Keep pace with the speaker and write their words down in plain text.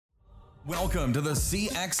Welcome to the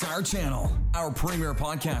CXR channel, our premier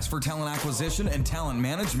podcast for talent acquisition and talent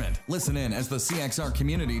management. Listen in as the CXR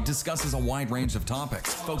community discusses a wide range of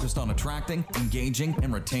topics focused on attracting, engaging,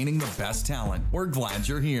 and retaining the best talent. We're glad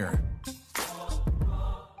you're here.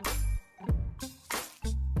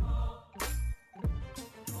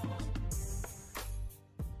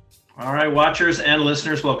 All right, watchers and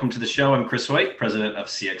listeners, welcome to the show. I'm Chris White, president of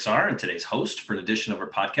CXR, and today's host for an edition of our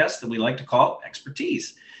podcast that we like to call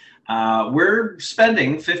Expertise. We're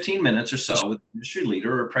spending 15 minutes or so with an industry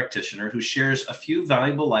leader or practitioner who shares a few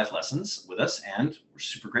valuable life lessons with us, and we're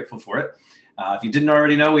super grateful for it. If you didn't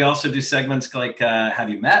already know, we also do segments like Have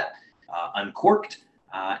You Met, Uncorked,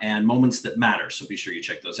 and Moments That Matter. So be sure you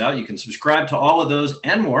check those out. You can subscribe to all of those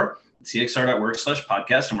and more at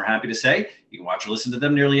cxr.work/podcast, and we're happy to say you can watch or listen to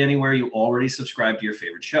them nearly anywhere you already subscribe to your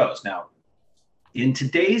favorite shows. Now, in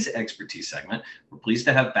today's Expertise segment, we're pleased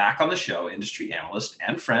to have back on the show industry analyst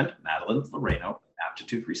and friend, Madeline Loreno,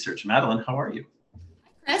 Aptitude Research. Madeline, how are you?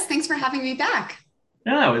 Chris, thanks for having me back.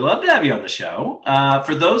 Yeah, we love to have you on the show.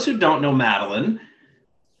 For those who don't know Madeline,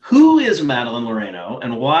 who is Madeline Loreno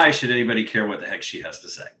and why should anybody care what the heck she has to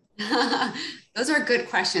say? Those are good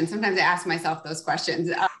questions. Sometimes I ask myself those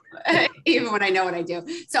questions, even when I know what I do.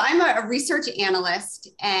 So I'm a research analyst,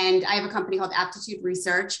 and I have a company called Aptitude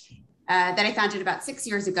Research that I founded about 6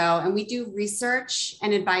 years ago. And we do research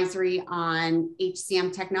and advisory on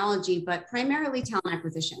HCM technology, but primarily talent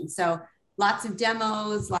acquisition. So lots of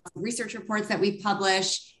demos, lots of research reports that we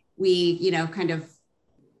publish. We, kind of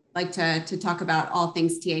like to talk about all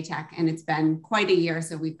things TA tech. And it's been quite a year.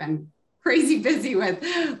 So we've been crazy busy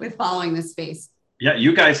with following this space. Yeah,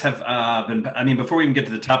 you guys have been, before we even get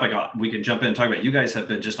to the topic, we can jump in and talk about it. You guys have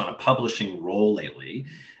been just on a publishing roll lately.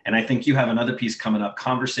 And I think you have another piece coming up,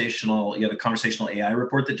 you have a conversational AI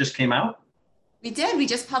report that just came out. We did. We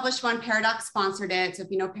just published one. Paradox sponsored it. So if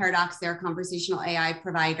you know Paradox, they're a conversational AI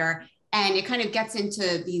provider. And it kind of gets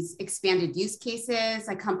into these expanded use cases.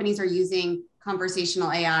 Like companies are using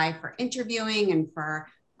conversational AI for interviewing and for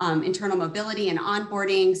internal mobility and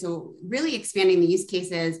onboarding. So really expanding the use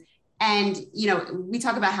cases. And, we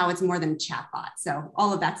talk about how it's more than a chatbot. So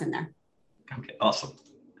all of that's in there. Okay, awesome.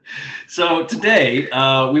 So today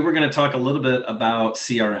we were going to talk a little bit about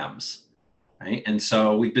CRMs, right? And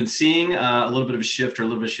so we've been seeing a little bit of a shift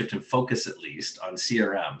in focus, at least, on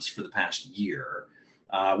CRMs for the past year.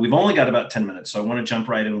 We've only got about 10 minutes, so I want to jump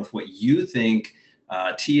right in with what you think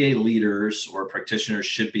TA leaders or practitioners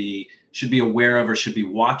should be aware of or should be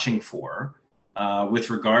watching for with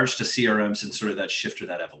regards to CRMs and sort of that shift or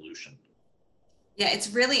that evolution. Yeah,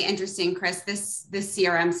 it's really interesting, Chris, this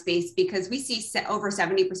CRM space, because we see over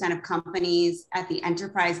 70% of companies at the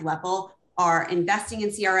enterprise level are investing in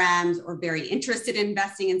CRMs or very interested in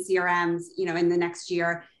investing in CRMs, in the next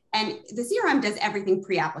year. And the CRM does everything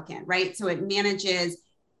pre-applicant, right? So it manages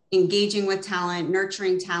engaging with talent,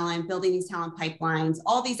 nurturing talent, building these talent pipelines,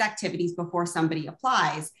 all these activities before somebody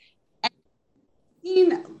applies. And we've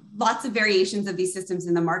seen lots of variations of these systems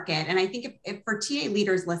in the market. And I think if for TA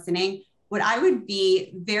leaders listening, what I would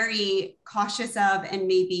be very cautious of and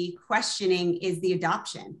maybe questioning is the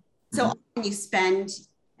adoption. So often you spend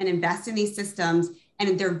and invest in these systems,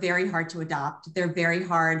 and they're very hard to adopt. They're very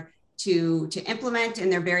hard to implement, and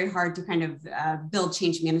they're very hard to kind of build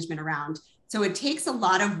change management around. So it takes a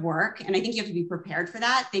lot of work, and I think you have to be prepared for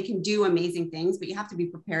that. They can do amazing things, but you have to be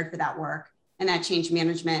prepared for that work and that change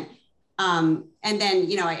management. And then,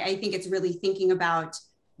 I think it's really thinking about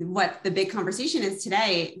what the big conversation is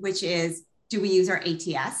today, which is, do we use our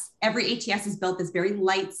ATS? Every ATS has built this very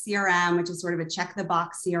light CRM, which is sort of a check the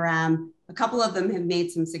box CRM. A couple of them have made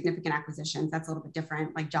some significant acquisitions. That's a little bit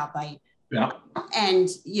different, like JobBite. Yeah. And,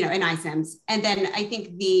 and iCIMS. And then I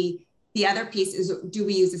think the other piece is, do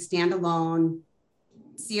we use a standalone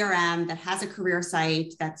CRM that has a career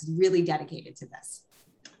site that's really dedicated to this?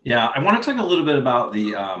 Yeah, I want to talk a little bit about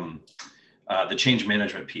the change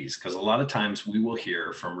management piece, because a lot of times we will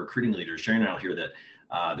hear from recruiting leaders, Jerry and I will hear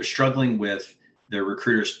that they're struggling with their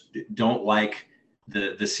recruiters don't like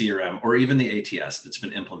the CRM or even the ATS that's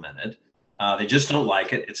been implemented. They just don't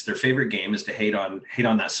like it. It's their favorite game is to hate on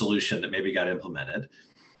that solution that maybe got implemented.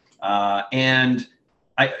 And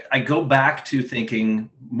I go back to thinking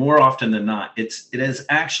more often than not, it is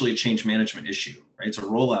actually a change management issue, right? It's a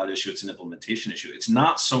rollout issue. It's an implementation issue. It's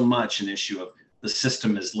not so much an issue of the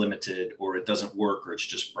system is limited or it doesn't work or it's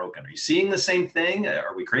just broken. Are you seeing the same thing?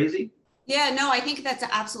 Are we crazy? Yeah, no, I think that's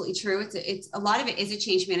absolutely true. It's a lot of it is a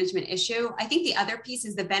change management issue. I think the other piece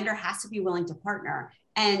is the vendor has to be willing to partner.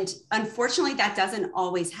 And unfortunately, that doesn't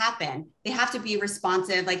always happen. They have to be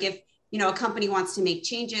responsive. Like if, a company wants to make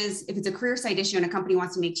changes, if it's a career site issue and a company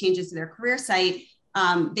wants to make changes to their career site,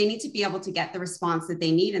 they need to be able to get the response that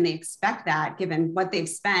they need, and they expect that given what they've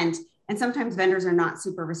spent. And sometimes vendors are not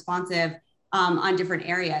super responsive on different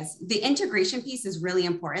areas. The integration piece is really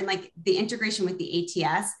important, like the integration with the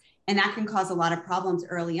ATS, and that can cause a lot of problems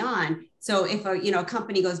early on. So if a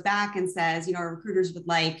company goes back and says, our recruiters would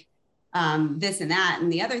like this and that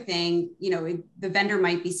and the other thing, the vendor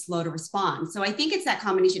might be slow to respond. So I think it's that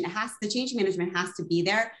combination. The change management has to be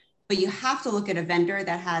there, but you have to look at a vendor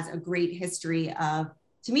that has a great history of,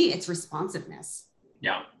 to me, it's responsiveness.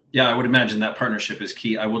 Yeah. Yeah, I would imagine that partnership is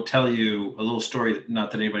key. I will tell you a little story,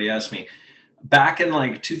 not that anybody asked me. Back in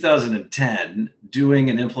like 2010, doing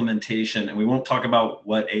an implementation, and we won't talk about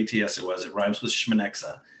what ATS it was, it rhymes with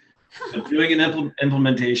Schminexa, but doing an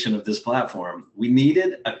implementation of this platform, we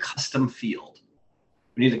needed a custom field.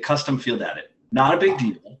 We needed a custom field added. Not a big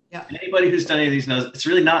deal. Yeah. Anybody who's done any of these knows it's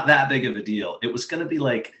really not that big of a deal. It was going to be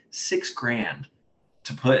like $6,000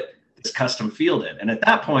 to put this custom field in. And at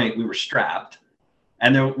that point, we were strapped.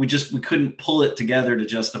 And then we couldn't pull it together to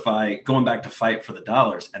justify going back to fight for the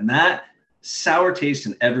dollars. And that sour taste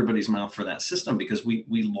in everybody's mouth for that system, because we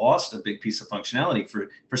lost a big piece of functionality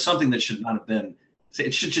for something that should not have been.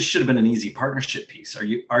 It should have been an easy partnership piece.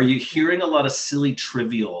 Are you hearing a lot of silly,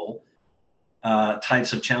 trivial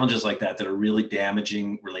types of challenges like that are really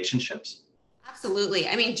damaging relationships? Absolutely.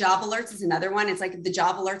 I mean, job alerts is another one. It's like if the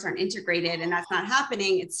job alerts aren't integrated and that's not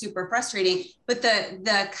happening, it's super frustrating. But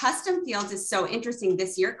the custom fields is so interesting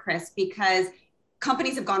this year, Chris, because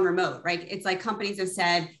companies have gone remote, right? It's like companies have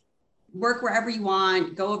said, work wherever you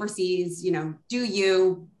want, go overseas, do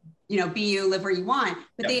you, be you, live where you want.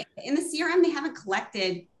 But They, in the CRM, they haven't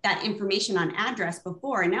collected that information on address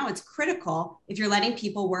before. And now it's critical if you're letting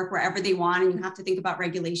people work wherever they want, and you have to think about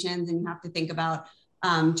regulations, and you have to think about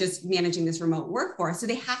just managing this remote workforce. So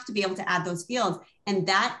they have to be able to add those fields. And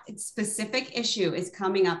that specific issue is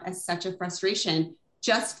coming up as such a frustration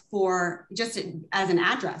just as an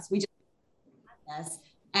address. We just have this,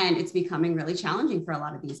 and it's becoming really challenging for a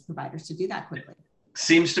lot of these providers to do that quickly.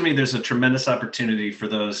 Seems to me there's a tremendous opportunity for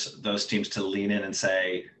those teams to lean in and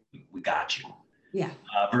say, we got you. Yeah.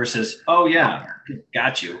 Versus, oh yeah,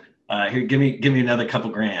 got you. Here, give me another couple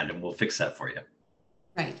grand and we'll fix that for you.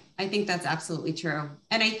 Right. I think that's absolutely true.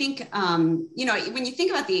 And I think, when you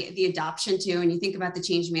think about the adoption too, and you think about the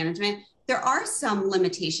change management, there are some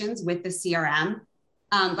limitations with the CRM.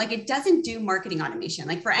 Like it doesn't do marketing automation.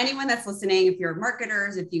 Like for anyone that's listening, if you're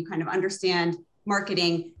marketers, if you kind of understand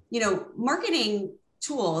marketing, marketing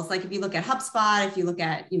tools, like if you look at HubSpot, if you look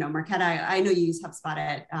at, Marqeta, I know you use HubSpot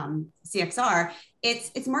at CXR,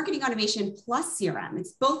 it's marketing automation plus CRM.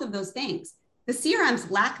 It's both of those things. The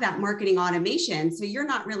CRMs lack that marketing automation. So you're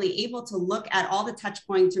not really able to look at all the touch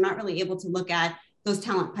points. You're not really able to look at those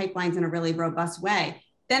talent pipelines in a really robust way.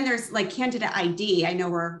 Then there's like Candidate ID. I know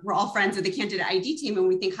we're all friends with the Candidate ID team, and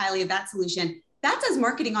we think highly of that solution. That does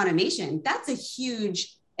marketing automation. That's a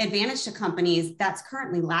huge advantage to companies that's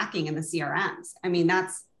currently lacking in the CRMs. I mean,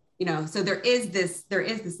 that's, so there is this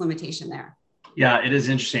limitation there. Yeah, it is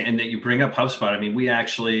interesting. And that you bring up HubSpot. I mean, we're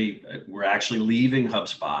actually leaving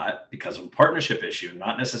HubSpot because of a partnership issue,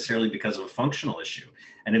 not necessarily because of a functional issue.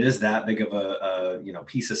 And it is that big of a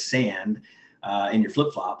piece of sand in your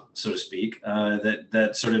flip-flop, so to speak,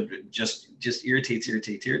 that sort of just irritates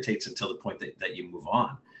until the point that you move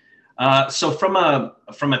on. So from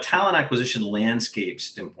a talent acquisition landscape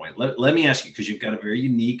standpoint, let me ask you, because you've got a very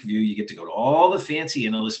unique view. You get to go to all the fancy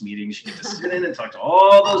analyst meetings. You get to sit in and talk to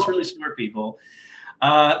all those really smart people.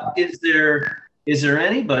 Is there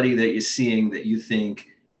anybody that you're seeing that you think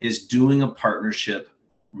is doing a partnership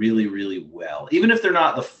really, really well, even if they're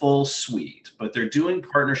not the full suite, but they're doing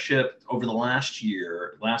partnership over the last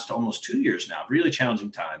almost 2 years now, really challenging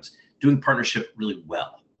times, doing partnership really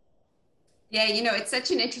well? Yeah, it's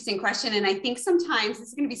such an interesting question. And I think sometimes this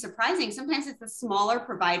is going to be surprising. Sometimes it's the smaller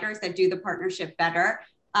providers that do the partnership better.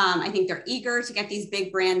 I think they're eager to get these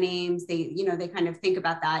big brand names. They kind of think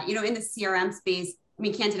about that. In the CRM space, I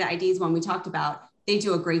mean, Candidate ID is one we talked about. They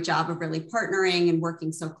do a great job of really partnering and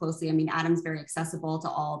working so closely. I mean, Adam's very accessible to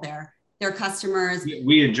all their customers.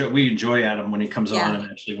 We enjoy Adam when he comes on,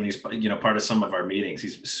 and actually when he's part of some of our meetings.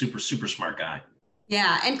 He's a super, super smart guy.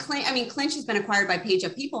 Yeah. And Clinch has been acquired by Page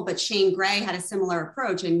Up People, but Shane Gray had a similar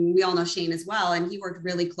approach, and we all know Shane as well. And he worked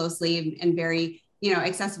really closely and very,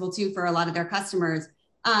 accessible too for a lot of their customers.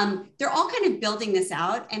 They're all kind of building this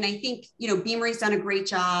out. And I think, Beamery's done a great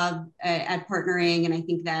job at partnering. And I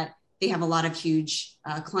think that they have a lot of huge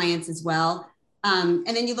clients as well. And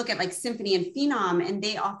then you look at like Symphony and Phenom, and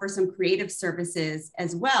they offer some creative services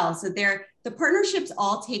as well. So the partnerships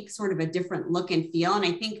all take sort of a different look and feel. And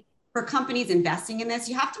I think for companies investing in this,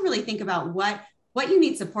 you have to really think about what what you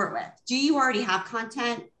need support with. Do you already have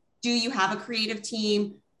content? Do you have a creative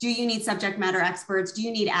team? Do you need subject matter experts? Do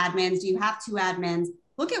you need admins? Do you have 2 admins?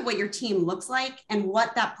 Look at what your team looks like and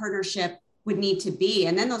what that partnership would need to be.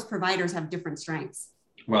 And then those providers have different strengths.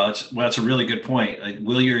 Well, that's a really good point. Like,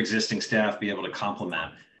 will your existing staff be able to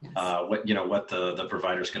complement what the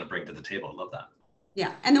provider is going to bring to the table? I love that.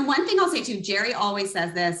 Yeah. And the one thing I'll say too, Jerry always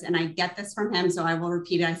says this, and I get this from him, so I will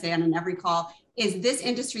repeat it. I say it on every call, is this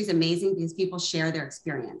industry is amazing because people share their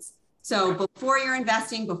experience. So before you're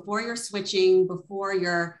investing, before you're switching, before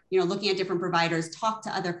you're, looking at different providers, talk to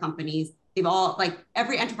other companies. They've all, like,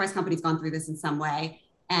 every enterprise company's gone through this in some way.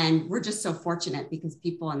 And we're just so fortunate because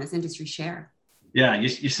people in this industry share. Yeah.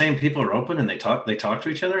 You're saying people are open and they talk to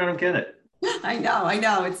each other? I don't get it. I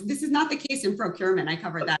know. This is not the case in procurement. I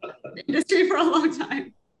covered that industry for a long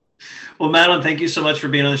time. Well, Madeline, thank you so much for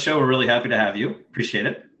being on the show. We're really happy to have you. Appreciate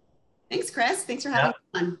it. Thanks, Chris. Thanks for having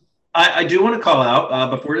me on. I do want to call out,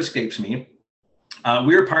 before it escapes me,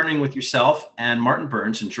 we are partnering with yourself and Martin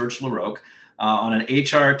Burns and George LaRoque on an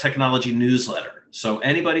HR technology newsletter. So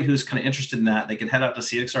anybody who's kind of interested in that, they can head out to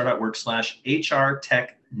cxr.work/HR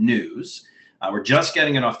Tech News. We're just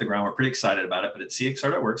getting it off the ground. We're pretty excited about it, but it's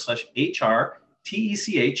cxr.work/HR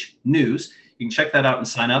TECH News. You can check that out and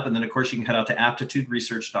sign up. And then, of course, you can head out to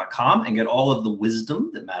aptituderesearch.com and get all of the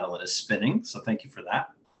wisdom that Madeline is spinning. So thank you for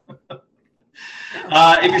that.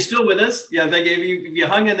 If you're still with us, if you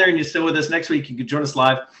hung in there and you're still with us next week, you can join us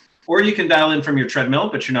live, or you can dial in from your treadmill,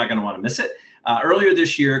 but you're not going to want to miss it. Earlier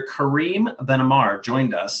this year, Kareem Benamar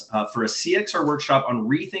joined us for a CXR workshop on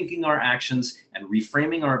rethinking our actions and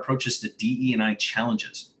reframing our approaches to DE&I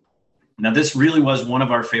challenges. Now, this really was one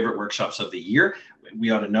of our favorite workshops of the year.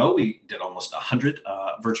 We ought to know we did almost 100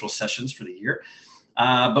 virtual sessions for the year.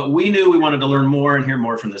 But we knew we wanted to learn more and hear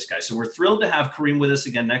more from this guy. So we're thrilled to have Kareem with us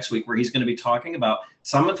again next week, where he's going to be talking about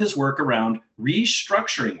some of his work around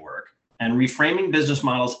restructuring work and reframing business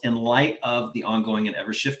models in light of the ongoing and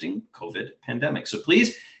ever-shifting COVID pandemic. So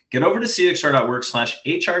please get over to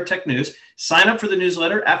cxr.work/HR Tech News, sign up for the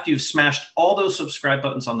newsletter after you've smashed all those subscribe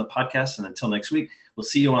buttons on the podcast. And until next week, we'll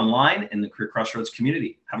see you online in the Career Crossroads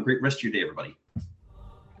community. Have a great rest of your day, everybody.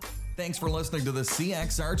 Thanks for listening to the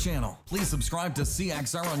CXR channel. Please subscribe to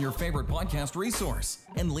CXR on your favorite podcast resource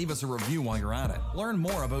and leave us a review while you're at it. Learn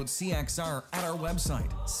more about CXR at our website,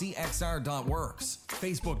 cxr.works,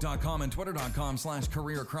 facebook.com and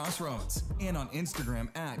twitter.com/Career Crossroads, and on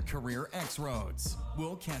Instagram @CareerXroads.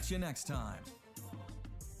 We'll catch you next time.